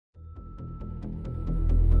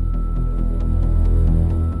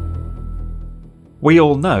We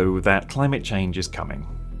all know that climate change is coming.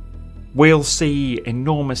 We'll see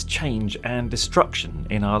enormous change and destruction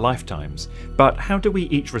in our lifetimes, but how do we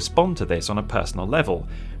each respond to this on a personal level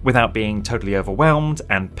without being totally overwhelmed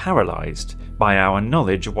and paralysed by our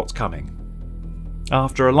knowledge of what's coming?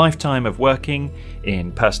 After a lifetime of working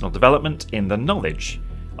in personal development in the knowledge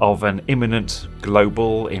of an imminent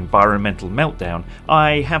global environmental meltdown,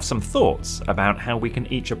 I have some thoughts about how we can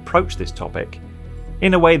each approach this topic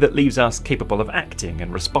in a way that leaves us capable of acting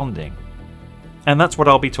and responding. And that's what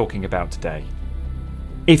I'll be talking about today.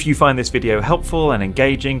 If you find this video helpful and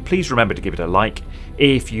engaging, please remember to give it a like.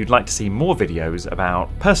 If you'd like to see more videos about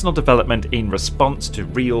personal development in response to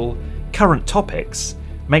real, current topics,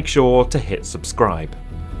 make sure to hit subscribe.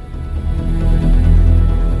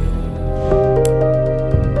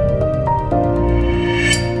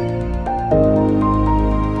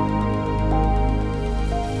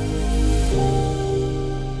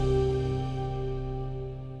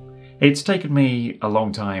 It's taken me a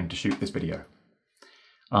long time to shoot this video.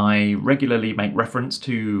 I regularly make reference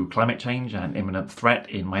to climate change and imminent threat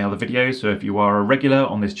in my other videos, so if you are a regular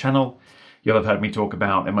on this channel, you'll have heard me talk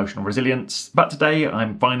about emotional resilience, but today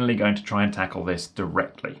I'm finally going to try and tackle this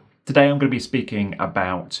directly. Today I'm going to be speaking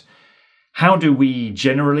about how do we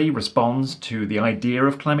generally respond to the idea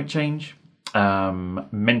of climate change,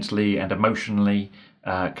 mentally and emotionally,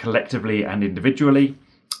 collectively and individually,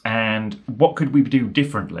 and what could we do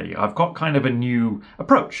differently? I've got kind of a new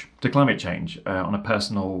approach to climate change on a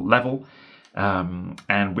personal level,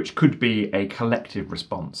 and which could be a collective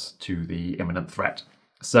response to the imminent threat.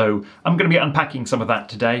 So I'm going to be unpacking some of that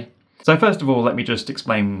today. So first of all, let me just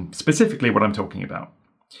explain specifically what I'm talking about.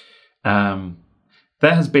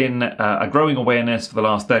 There has been a growing awareness for the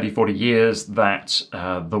last 30-40 years that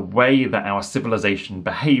the way that our civilization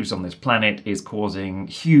behaves on this planet is causing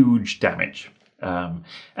huge damage.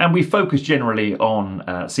 And we focus generally on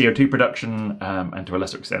CO2 production and to a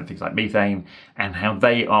lesser extent things like methane and how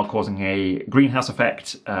they are causing a greenhouse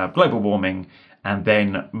effect, global warming, and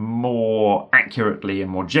then more accurately and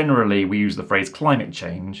more generally we use the phrase climate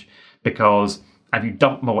change because as you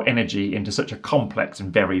dump more energy into such a complex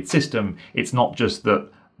and varied system, it's not just that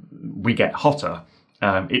we get hotter,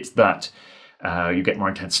 it's that you get more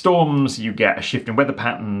intense storms, you get a shift in weather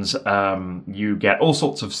patterns, you get all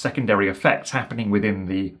sorts of secondary effects happening within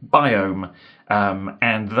the biome,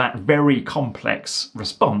 and that very complex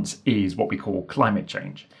response is what we call climate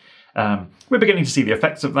change. We're beginning to see the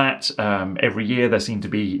effects of that. Every year there seem to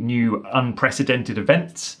be new unprecedented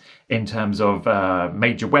events in terms of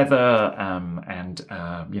major weather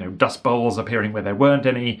and dust bowls appearing where there weren't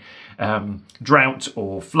any, drought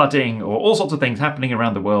or flooding or all sorts of things happening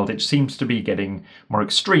around the world. It seems to be getting more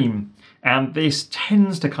extreme, and this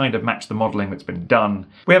tends to kind of match the modelling that's been done.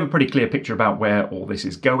 We have a pretty clear picture about where all this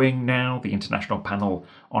is going now. The International Panel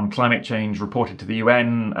on Climate Change reported to the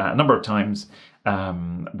UN a number of times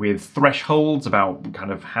with thresholds about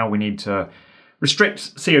kind of how we need to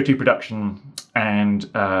restrict CO2 production and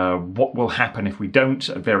what will happen if we don't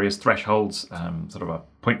at various thresholds, sort of a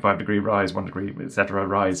 0.5 degree rise, 1 degree, etc.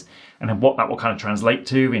 rise, and then what that will kind of translate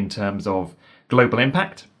to in terms of global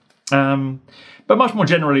impact. But much more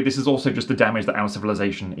generally, this is also just the damage that our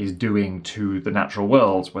civilization is doing to the natural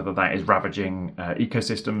world, whether that is ravaging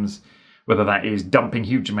ecosystems, whether that is dumping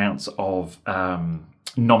huge amounts of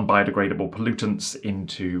non-biodegradable pollutants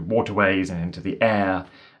into waterways and into the air,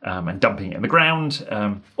 and dumping it in the ground,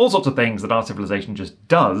 all sorts of things that our civilization just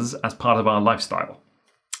does as part of our lifestyle.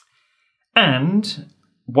 And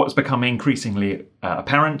what's become increasingly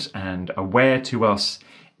apparent and aware to us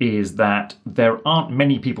is that there aren't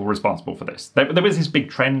many people responsible for this. There was this big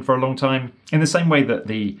trend for a long time, in the same way that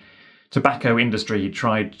the tobacco industry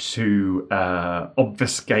tried to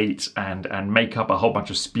obfuscate and make up a whole bunch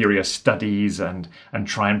of spurious studies and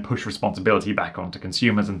try and push responsibility back onto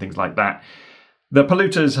consumers and things like that. The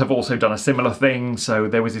polluters have also done a similar thing, so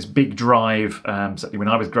there was this big drive, certainly when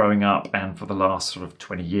I was growing up and for the last sort of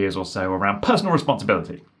 20 years or so, around personal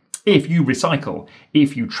responsibility. If you recycle,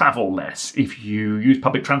 if you travel less, if you use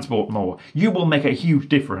public transport more, you will make a huge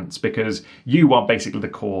difference because you are basically the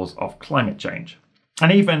cause of climate change.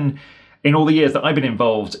 And even in all the years that I've been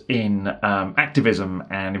involved in activism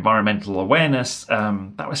and environmental awareness,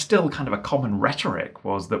 that was still kind of a common rhetoric,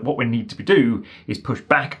 was that what we need to do is push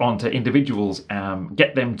back onto individuals,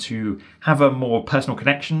 get them to have a more personal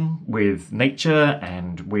connection with nature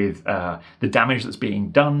and with the damage that's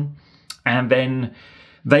being done, and then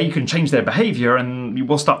they can change their behaviour and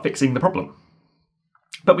we'll start fixing the problem.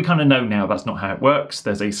 But we kind of know now that's not how it works.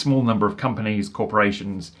 There's a small number of companies,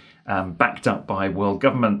 corporations, backed up by world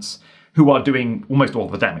governments who are doing almost all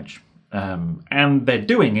the damage. And they're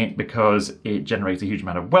doing it because it generates a huge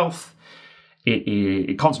amount of wealth.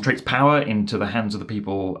 It concentrates power into the hands of the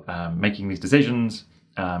people making these decisions.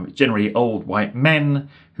 Generally old white men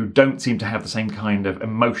who don't seem to have the same kind of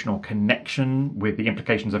emotional connection with the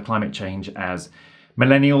implications of climate change as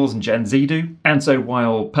millennials and Gen Z do. And so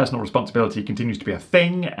while personal responsibility continues to be a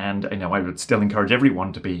thing, and I would still encourage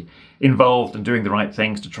everyone to be involved and doing the right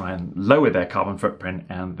things to try and lower their carbon footprint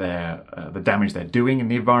and the damage they're doing in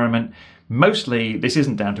the environment, mostly this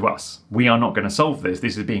isn't down to us. We are not going to solve this.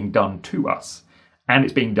 This is being done to us, and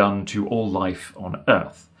it's being done to all life on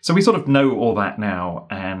Earth. So we sort of know all that now,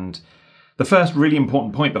 and the first really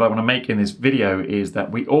important point that I want to make in this video is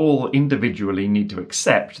that we all individually need to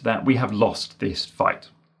accept that we have lost this fight.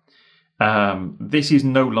 This is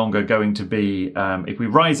no longer going to be, if we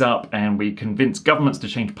rise up and we convince governments to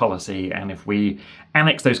change policy, and if we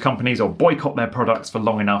annex those companies or boycott their products for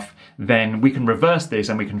long enough, then we can reverse this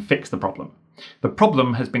and we can fix the problem. The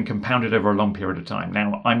problem has been compounded over a long period of time.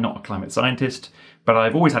 Now, I'm not a climate scientist, but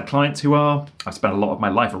I've always had clients who are. I've spent a lot of my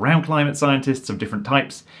life around climate scientists of different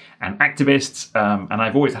types and activists, and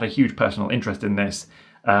I've always had a huge personal interest in this.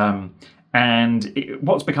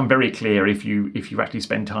 What's become very clear if you actually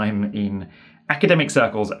spend time in academic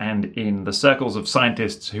circles and in the circles of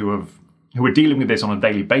scientists who are dealing with this on a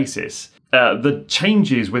daily basis, the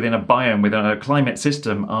changes within a biome, within a climate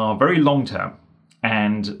system, are very long term.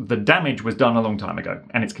 And the damage was done a long time ago,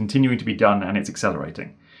 and it's continuing to be done, and it's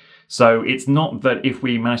accelerating. So it's not that if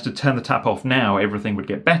we managed to turn the tap off now, everything would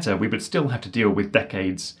get better. We would still have to deal with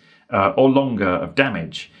decades or longer of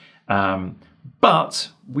damage. But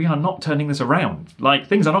we are not turning this around. Like,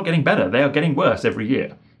 things are not getting better. They are getting worse every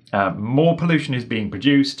year. More pollution is being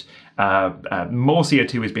produced. More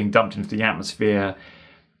CO2 is being dumped into the atmosphere.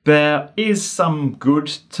 There is some good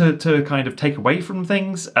to kind of take away from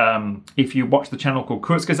things. If you watch the channel called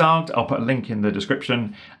Kurzgesagt, I'll put a link in the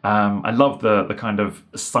description. I love the kind of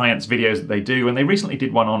science videos that they do, and they recently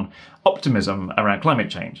did one on optimism around climate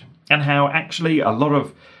change and how actually a lot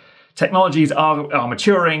of technologies are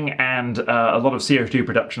maturing, and a lot of CO2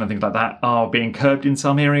 production and things like that are being curbed in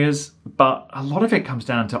some areas, but a lot of it comes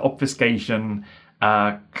down to obfuscation,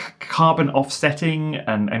 carbon offsetting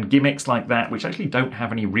and gimmicks like that, which actually don't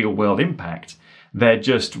have any real world impact. They're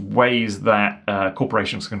just ways that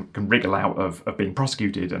corporations can wriggle out of being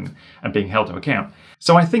prosecuted and being held to account.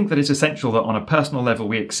 So I think that it's essential that on a personal level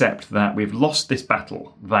we accept that we've lost this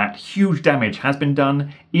battle, that huge damage has been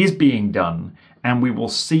done, is being done, and we will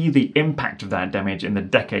see the impact of that damage in the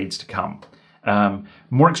decades to come.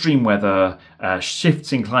 More extreme weather,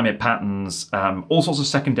 shifts in climate patterns, all sorts of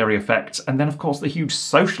secondary effects, and then of course the huge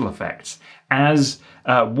social effects. As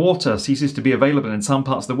water ceases to be available in some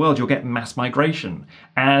parts of the world, you'll get mass migration.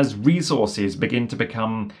 As resources begin to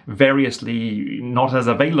become variously not as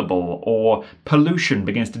available, or pollution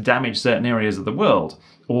begins to damage certain areas of the world,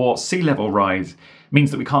 or sea level rise means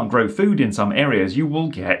that we can't grow food in some areas, you will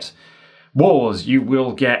get wars, you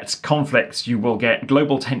will get conflicts, you will get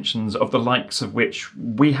global tensions of the likes of which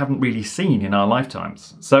we haven't really seen in our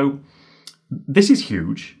lifetimes. So this is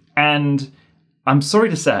huge, and I'm sorry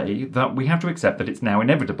to say that we have to accept that it's now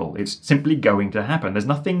inevitable. It's simply going to happen. There's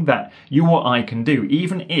nothing that you or I can do,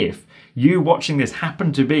 even if you watching this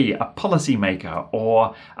happen to be a policymaker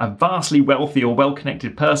or a vastly wealthy or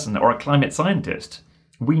well-connected person or a climate scientist.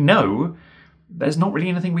 We know there's not really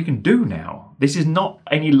anything we can do now. This is not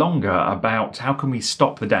any longer about how can we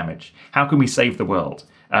stop the damage? How can we save the world?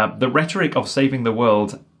 The rhetoric of saving the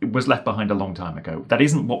world was left behind a long time ago. That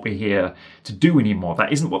isn't what we're here to do anymore.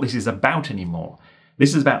 That isn't what this is about anymore.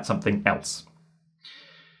 This is about something else.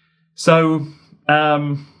 So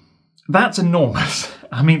that's enormous.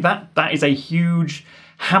 I mean, that is a huge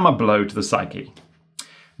hammer blow to the psyche.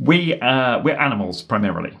 We're animals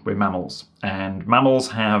primarily, we're mammals, and mammals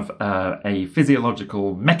have a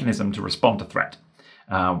physiological mechanism to respond to threat.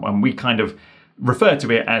 And we kind of refer to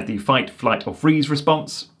it as the fight, flight or freeze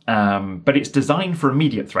response, but it's designed for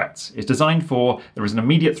immediate threats. It's designed for, there is an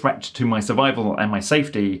immediate threat to my survival and my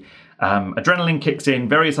safety. Adrenaline kicks in,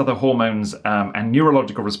 various other hormones and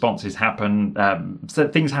neurological responses happen. So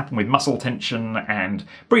things happen with muscle tension and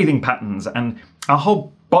breathing patterns, and our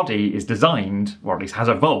whole body is designed, or at least has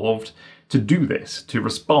evolved, to do this, to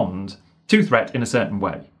respond to threat in a certain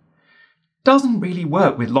way. Doesn't really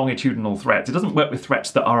work with longitudinal threats. It doesn't work with threats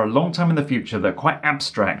that are a long time in the future, that are quite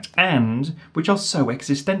abstract, and which are so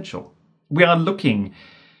existential. We are looking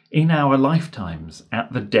in our lifetimes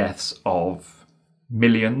at the deaths of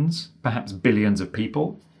millions, perhaps billions of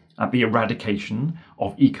people, at the eradication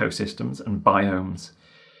of ecosystems and biomes.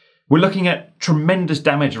 We're looking at tremendous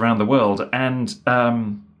damage around the world, and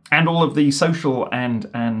and all of the social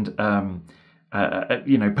and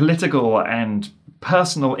political and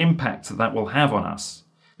personal impacts that will have on us,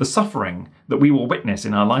 the suffering that we will witness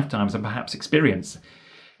in our lifetimes and perhaps experience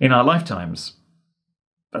in our lifetimes,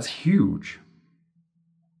 that's huge.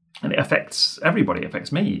 And it affects everybody. It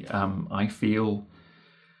affects me. I feel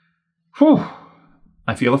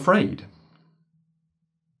afraid.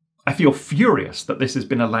 I feel furious that this has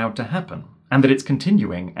been allowed to happen and that it's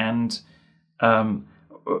continuing. And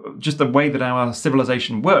just the way that our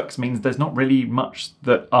civilization works means there's not really much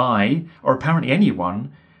that I, or apparently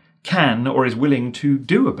anyone, can or is willing to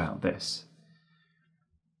do about this.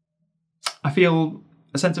 I feel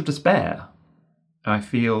a sense of despair. I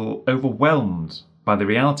feel overwhelmed by the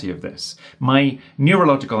reality of this. My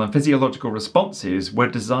neurological and physiological responses were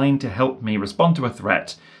designed to help me respond to a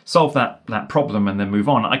threat, solve that problem, and then move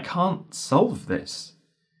on. I can't solve this.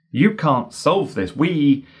 You can't solve this.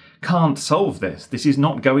 We can't solve this. This is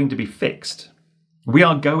not going to be fixed. We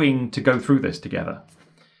are going to go through this together.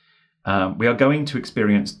 We are going to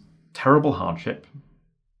experience terrible hardship.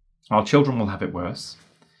 Our children will have it worse.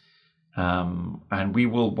 And we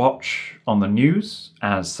will watch on the news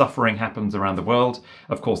as suffering happens around the world.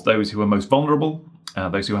 Of course, those who are most vulnerable,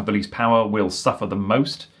 those who have the least power, will suffer the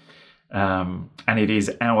most. And it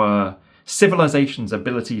is our civilization's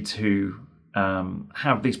ability to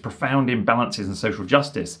have these profound imbalances in social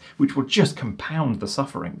justice, which will just compound the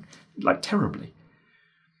suffering, like, terribly.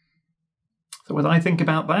 So as I think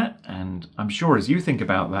about that, and I'm sure as you think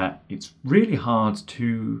about that, it's really hard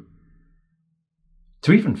to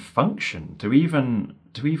even function, to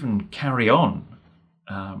even carry on.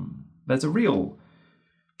 There's a real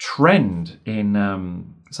trend in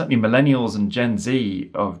certainly millennials and Gen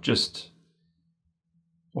Z of just,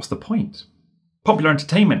 what's the point? Popular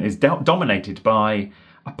entertainment is dominated by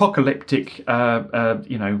apocalyptic,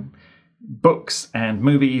 books and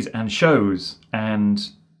movies and shows, and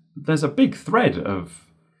there's a big thread of,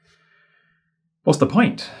 what's the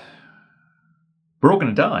point? We're all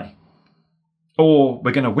going to die. Or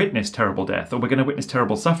we're going to witness terrible death, or we're going to witness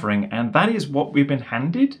terrible suffering. And that is what we've been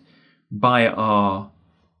handed by our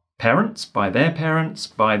parents, by their parents,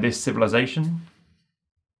 by this civilization.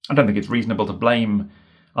 I don't think it's reasonable to blame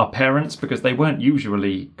our parents because they weren't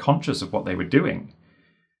usually conscious of what they were doing.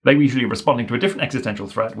 They were usually responding to a different existential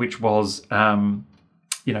threat, which was,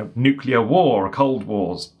 nuclear war, Cold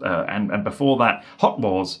Wars, and before that, hot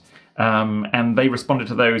wars. And they responded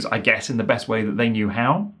to those, I guess, in the best way that they knew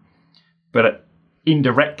how. But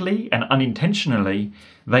indirectly and unintentionally,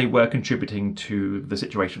 they were contributing to the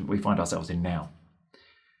situation that we find ourselves in now.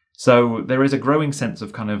 So there is a growing sense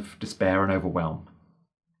of kind of despair and overwhelm.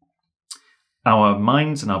 Our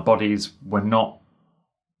minds and our bodies were not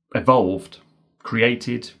evolved,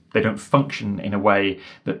 created. They don't function in a way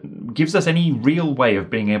that gives us any real way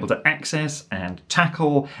of being able to access and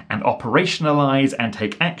tackle and operationalize and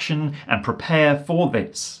take action and prepare for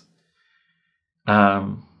this.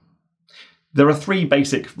 There are three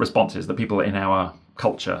basic responses that people in our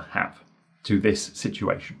culture have to this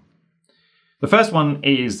situation. The first one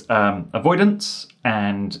is avoidance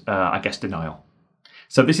and, denial.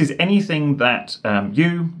 So this is anything that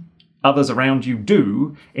you, others around you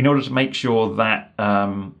do in order to make sure that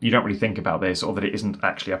you don't really think about this or that it isn't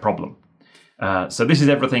actually a problem. So this is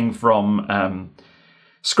everything from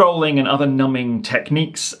scrolling and other numbing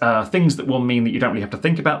techniques, things that will mean that you don't really have to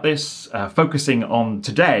think about this, focusing on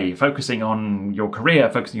today, focusing on your career,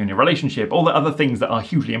 focusing on your relationship, all the other things that are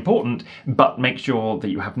hugely important, but make sure that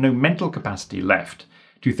you have no mental capacity left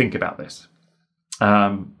to think about this.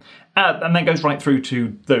 And that goes right through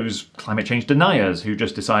to those climate change deniers who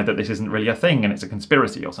just decide that this isn't really a thing and it's a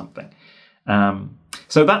conspiracy or something.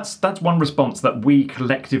 So that's one response that we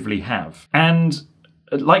collectively have. And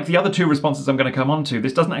like the other two responses I'm going to come on to,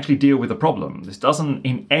 this doesn't actually deal with the problem. This doesn't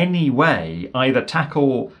in any way either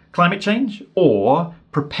tackle climate change or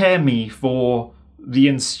prepare me for the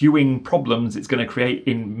ensuing problems it's going to create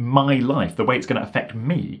in my life, the way it's going to affect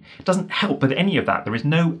me. It doesn't help with any of that. There is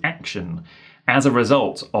no action as a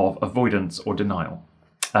result of avoidance or denial.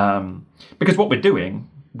 Because what we're doing,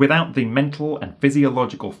 without the mental and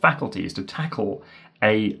physiological faculties to tackle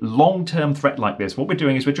a long-term threat like this, what we're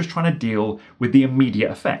doing is we're just trying to deal with the immediate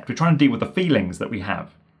effect. We're trying to deal with the feelings that we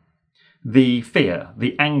have. The fear,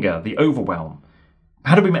 the anger, the overwhelm.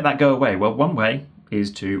 How do we make that go away? Well, one way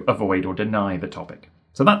is to avoid or deny the topic.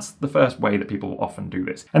 So that's the first way that people often do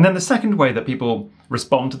this. And then the second way that people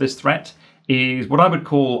respond to this threat is what I would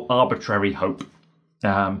call arbitrary hope.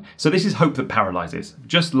 So this is hope that paralyzes.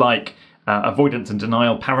 Just like avoidance and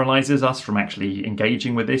denial paralyzes us from actually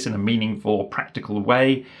engaging with this in a meaningful, practical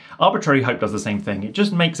way, arbitrary hope does the same thing. It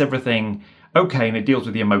just makes everything okay, and it deals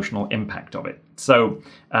with the emotional impact of it. So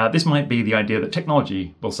this might be the idea that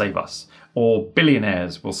technology will save us, or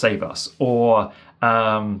billionaires will save us, or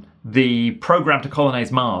the program to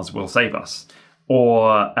colonize Mars will save us,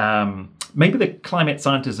 or maybe the climate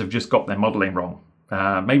scientists have just got their modeling wrong.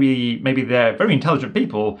 Maybe they're very intelligent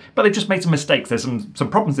people, but they've just made some mistakes. There's some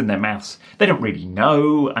problems in their maths. They don't really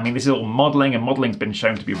know. I mean, this is all modeling, and modeling's been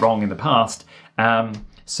shown to be wrong in the past.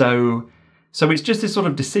 So it's just this sort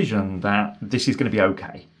of decision that this is going to be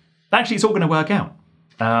okay. Actually, it's all going to work out.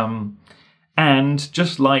 And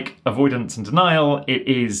just like avoidance and denial, it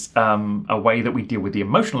is a way that we deal with the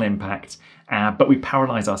emotional impact, but we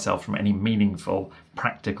paralyze ourselves from any meaningful,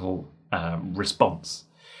 practical response.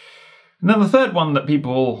 And then the third one that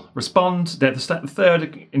people respond, the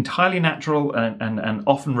third entirely natural and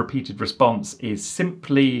often repeated response is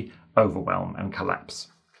simply overwhelm and collapse.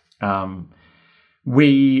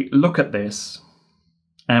 We look at this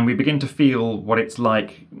and we begin to feel what it's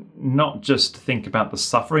like, not just to think about the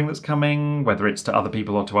suffering that's coming, whether it's to other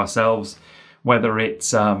people or to ourselves, whether it's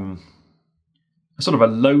sort of a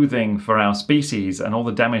loathing for our species and all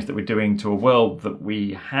the damage that we're doing to a world that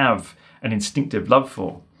we have an instinctive love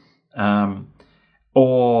for.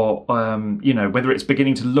 Or whether it's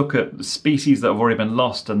beginning to look at the species that have already been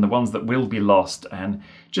lost and the ones that will be lost, and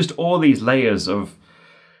just all these layers of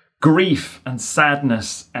grief and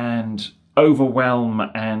sadness and overwhelm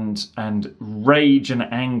and rage and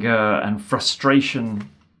anger and frustration.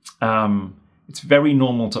 It's very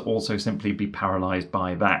normal to also simply be paralyzed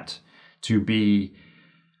by that, to be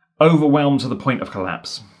overwhelmed to the point of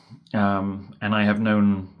collapse. And I have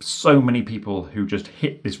known so many people who just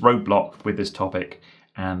hit this roadblock with this topic,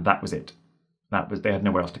 and that was it. They had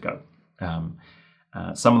nowhere else to go.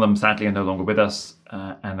 Some of them, sadly, are no longer with us,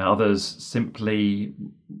 and others simply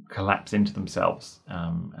collapse into themselves,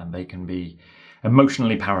 and they can be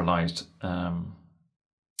emotionally paralyzed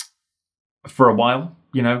for a while.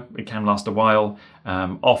 It can last a while.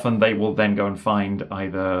 Often they will then go and find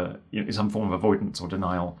either some form of avoidance or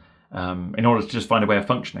denial in order to just find a way of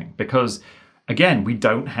functioning, because again, we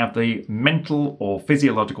don't have the mental or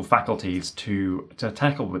physiological faculties to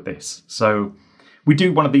tackle with this. So we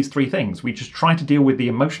do one of these three things. We just try to deal with the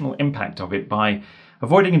emotional impact of it by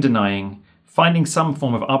avoiding and denying, finding some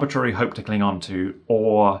form of arbitrary hope to cling on to,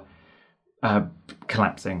 or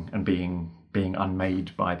collapsing and being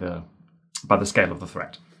unmade by the scale of the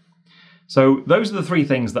threat. So those are the three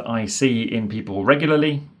things that I see in people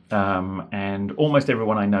regularly. And almost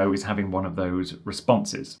everyone I know is having one of those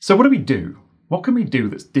responses. So what do we do? What can we do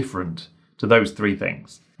that's different to those three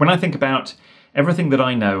things? When I think about everything that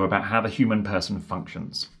I know about how the human person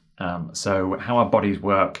functions, so how our bodies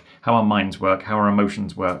work, how our minds work, how our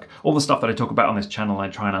emotions work, all the stuff that I talk about on this channel, I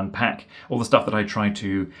try and unpack, all the stuff that I try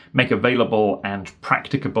to make available and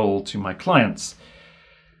practicable to my clients.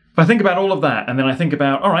 If I think about all of that, and then I think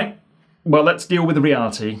about, all right, well, let's deal with the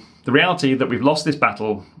reality that we've lost this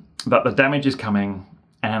battle, that the damage is coming,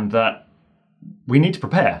 and that we need to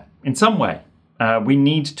prepare in some way. We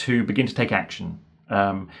need to begin to take action,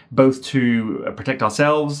 both to protect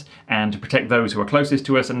ourselves and to protect those who are closest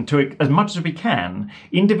to us, and to, as much as we can,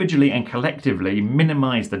 individually and collectively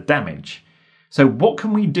minimize the damage. So what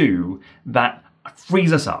can we do that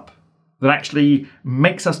frees us up, that actually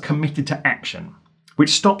makes us committed to action,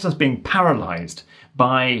 which stops us being paralyzed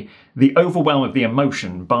by the overwhelm of the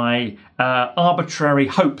emotion, by arbitrary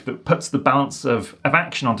hope that puts the balance of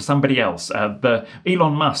action onto somebody else. The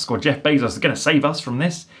Elon Musk or Jeff Bezos is going to save us from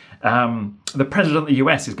this. The president of the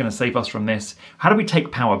US is going to save us from this. How do we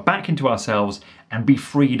take power back into ourselves and be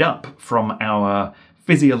freed up from our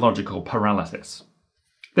physiological paralysis?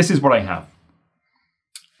 This is what I have.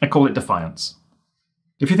 I call it defiance.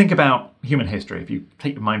 If you think about human history, if you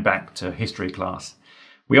take your mind back to history class,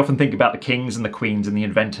 we often think about the kings and the queens and the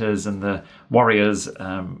inventors and the warriors,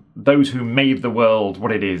 those who made the world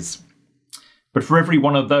what it is. But for every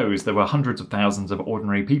one of those, there were hundreds of thousands of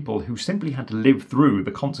ordinary people who simply had to live through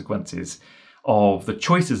the consequences of the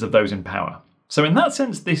choices of those in power. So in that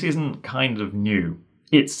sense, this isn't kind of new.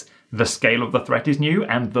 It's the scale of the threat is new,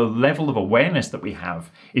 and the level of awareness that we have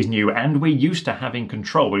is new, and we're used to having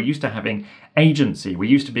control, we're used to having agency, we're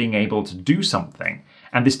used to being able to do something,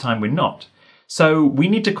 and this time we're not. So we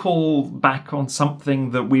need to call back on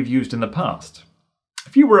something that we've used in the past.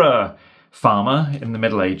 If you were a farmer in the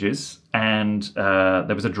Middle Ages and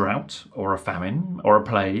there was a drought or a famine or a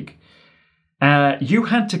plague, you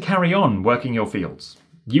had to carry on working your fields.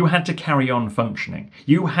 You had to carry on functioning.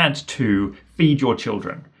 You had to feed your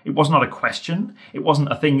children. It was not a question. It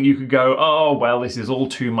wasn't a thing that you could go, oh, well, this is all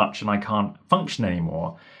too much and I can't function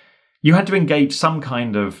anymore. You had to engage some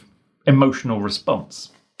kind of emotional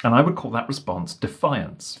response. And I would call that response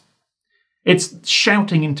defiance. It's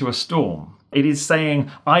shouting into a storm. It is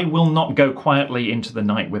saying, I will not go quietly into the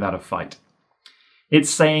night without a fight. It's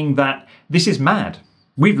saying that this is mad.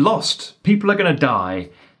 We've lost. People are going to die.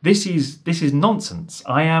 This is nonsense.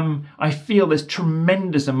 I feel this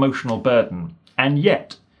tremendous emotional burden, and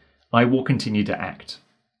yet I will continue to act.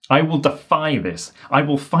 I will defy this. I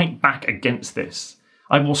will fight back against this.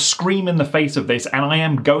 I will scream in the face of this, and I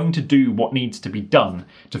am going to do what needs to be done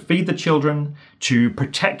to feed the children, to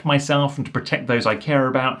protect myself and to protect those I care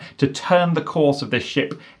about, to turn the course of this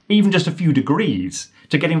ship even just a few degrees,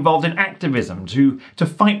 to get involved in activism, to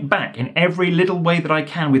fight back in every little way that I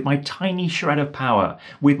can with my tiny shred of power,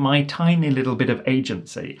 with my tiny little bit of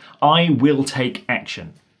agency. I will take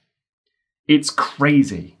action. It's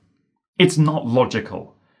crazy. It's not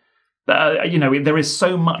logical. There is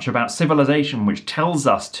so much about civilization which tells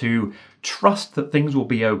us to trust that things will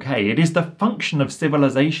be okay. It is the function of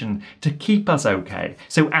civilization to keep us okay.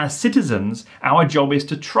 So as citizens, our job is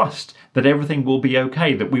to trust that everything will be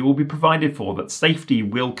okay, that we will be provided for, that safety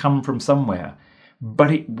will come from somewhere.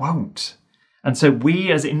 But it won't. And so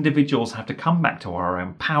we as individuals have to come back to our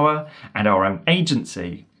own power and our own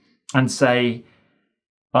agency and say,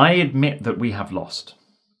 I admit that we have lost.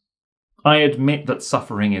 I admit that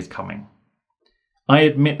suffering is coming. I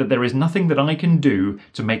admit that there is nothing that I can do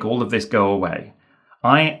to make all of this go away.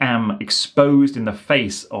 I am exposed in the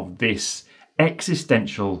face of this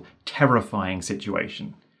existential, terrifying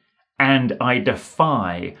situation. And I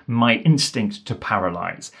defy my instinct to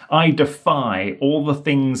paralyze. I defy all the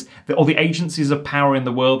things, all the agencies of power in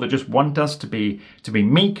the world that just want us to be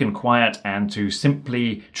meek and quiet and to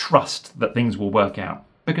simply trust that things will work out,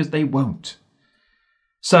 because they won't.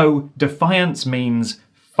 So defiance means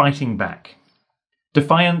fighting back.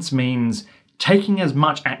 Defiance means taking as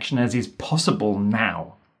much action as is possible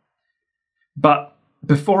now. But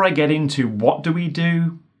before I get into what do we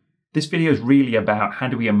do, this video is really about how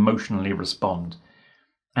do we emotionally respond.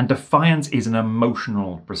 And defiance is an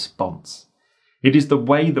emotional response. It is the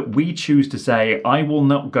way that we choose to say, I will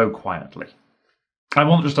not go quietly. I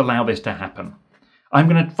won't just allow this to happen. I'm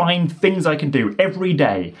going to find things I can do every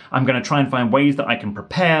day. I'm going to try and find ways that I can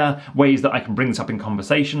prepare, ways that I can bring this up in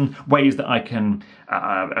conversation, ways that I can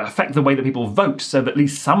affect the way that people vote so that at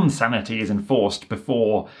least some sanity is enforced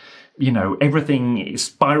before, everything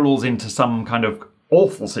spirals into some kind of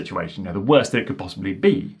awful situation, the worst that it could possibly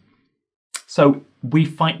be. So we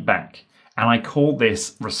fight back, and I call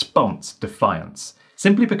this response defiance,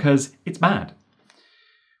 simply because it's mad.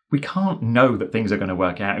 We can't know that things are going to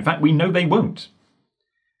work out. In fact, we know they won't.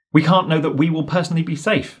 We can't know that we will personally be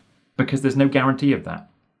safe, because there's no guarantee of that.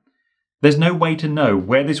 There's no way to know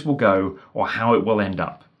where this will go or how it will end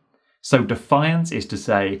up. So defiance is to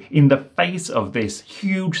say, in the face of this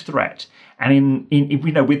huge threat, and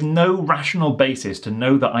with no rational basis to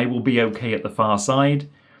know that I will be okay at the far side,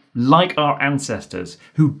 like our ancestors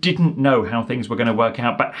who didn't know how things were going to work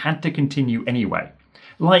out but had to continue anyway,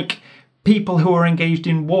 like people who are engaged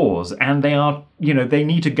in wars and they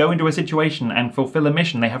need to go into a situation and fulfill a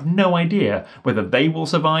mission. They have no idea whether they will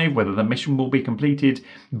survive, whether the mission will be completed,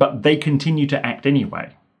 but they continue to act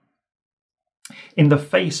anyway. In the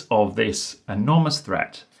face of this enormous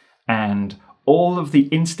threat and all of the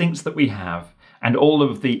instincts that we have and all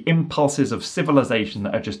of the impulses of civilization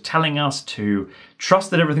that are just telling us to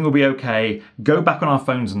trust that everything will be okay, go back on our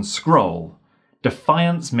phones and scroll,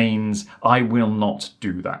 defiance means I will not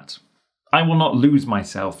do that. I will not lose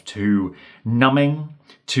myself to numbing,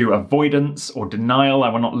 to avoidance or denial. I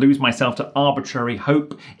will not lose myself to arbitrary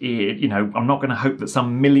hope. I'm not going to hope that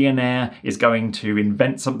some millionaire is going to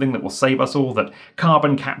invent something that will save us all, that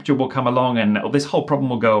carbon capture will come along and this whole problem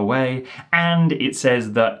will go away. And it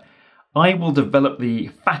says that I will develop the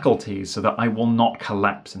faculties so that I will not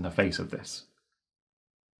collapse in the face of this.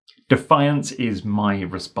 Defiance is my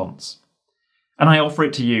response. And I offer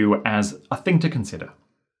it to you as a thing to consider.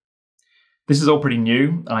 This is all pretty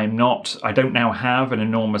new. I don't now have an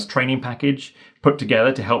enormous training package put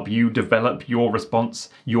together to help you develop your response,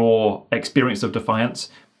 your experience of defiance,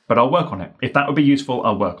 but I'll work on it. If that would be useful,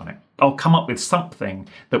 I'll work on it. I'll come up with something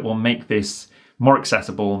that will make this more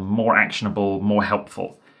accessible, more actionable, more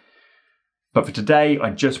helpful. But for today, I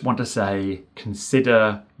just want to say,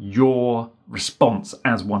 consider your response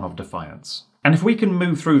as one of defiance. And if we can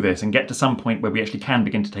move through this and get to some point where we actually can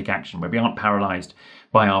begin to take action, where we aren't paralyzed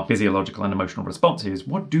by our physiological and emotional responses,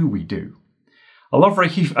 what do we do? I'll offer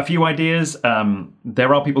a few ideas.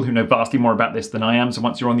 There are people who know vastly more about this than I am, so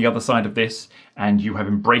once you're on the other side of this and you have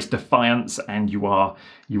embraced defiance and you are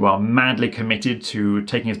madly committed to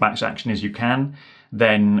taking as much action as you can,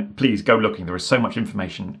 then please go looking. There is so much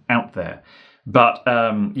information out there. But,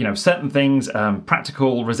 you know, certain things,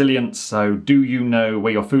 practical resilience. So do you know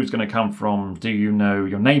where your food's going to come from? Do you know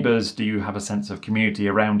your neighbors? Do you have a sense of community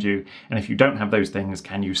around you? And if you don't have those things,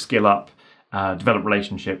 can you skill up, develop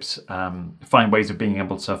relationships, find ways of being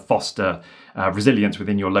able to foster resilience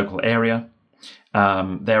within your local area?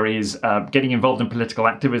 There is getting involved in political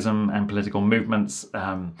activism and political movements,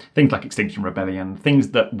 things like Extinction Rebellion,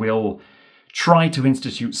 things that will try to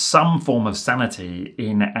institute some form of sanity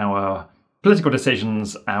in our political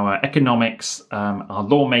decisions, our economics, our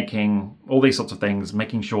lawmaking, all these sorts of things,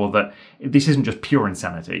 making sure that this isn't just pure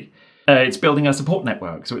insanity. It's building a support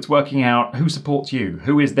network. So it's working out who supports you,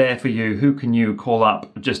 who is there for you, who can you call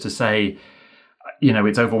up just to say, you know,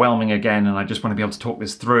 it's overwhelming again and I just want to be able to talk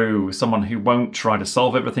this through. Someone who won't try to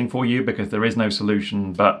solve everything for you because there is no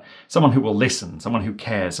solution, but someone who will listen, someone who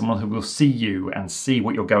cares, someone who will see you and see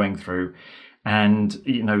what you're going through. And,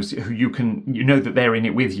 you know, who you know that they're in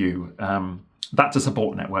it with you. That's a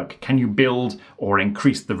support network. Can you build or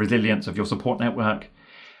increase the resilience of your support network?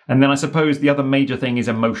 And then I suppose the other major thing is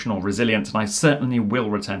emotional resilience, and I certainly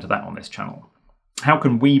will return to that on this channel. How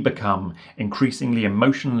can we become increasingly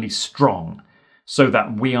emotionally strong so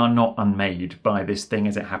that we are not unmade by this thing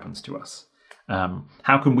as it happens to us?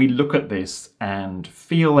 How can we look at this and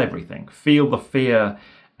feel everything, feel the fear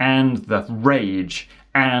and the rage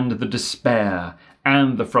and the despair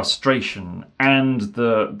and the frustration and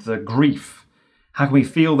the grief? How can we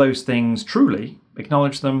feel those things truly,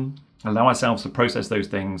 acknowledge them, allow ourselves to process those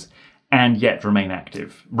things, and yet remain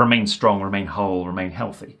active, remain strong, remain whole, remain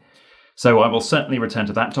healthy? So I will certainly return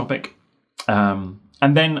to that topic. And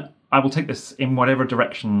then I will take this in whatever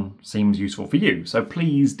direction seems useful for you. So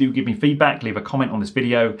please do give me feedback, leave a comment on this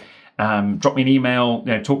video, drop me an email,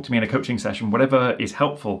 you know, talk to me in a coaching session, whatever is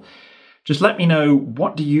helpful. Just let me know,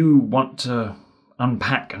 what do you want to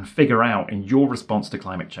unpack and figure out in your response to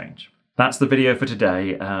climate change? That's the video for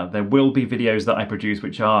today. There will be videos that I produce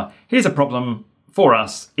which are, here's a problem for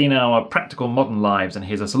us in our practical modern lives, and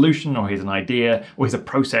here's a solution, or here's an idea, or here's a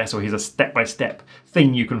process, or here's a step-by-step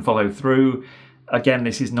thing you can follow through. Again,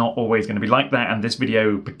 this is not always going to be like that, and this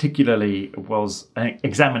video particularly was an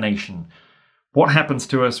examination. What happens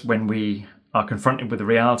to us when we are confronted with the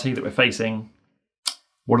reality that we're facing?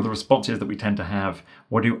 What are the responses that we tend to have?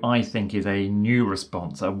 What do I think is a new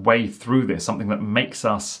response, a way through this, something that makes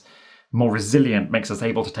us more resilient, makes us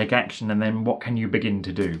able to take action, and then what can you begin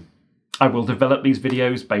to do? I will develop these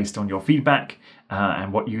videos based on your feedback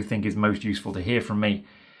and what you think is most useful to hear from me.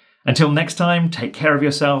 Until next time, take care of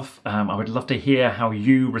yourself. I would love to hear how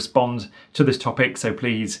you respond to this topic, so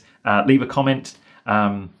please leave a comment.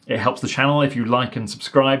 It helps the channel if you like and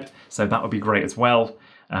subscribe, so that would be great as well.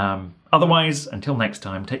 Otherwise, until next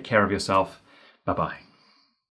time, take care of yourself. Bye-bye.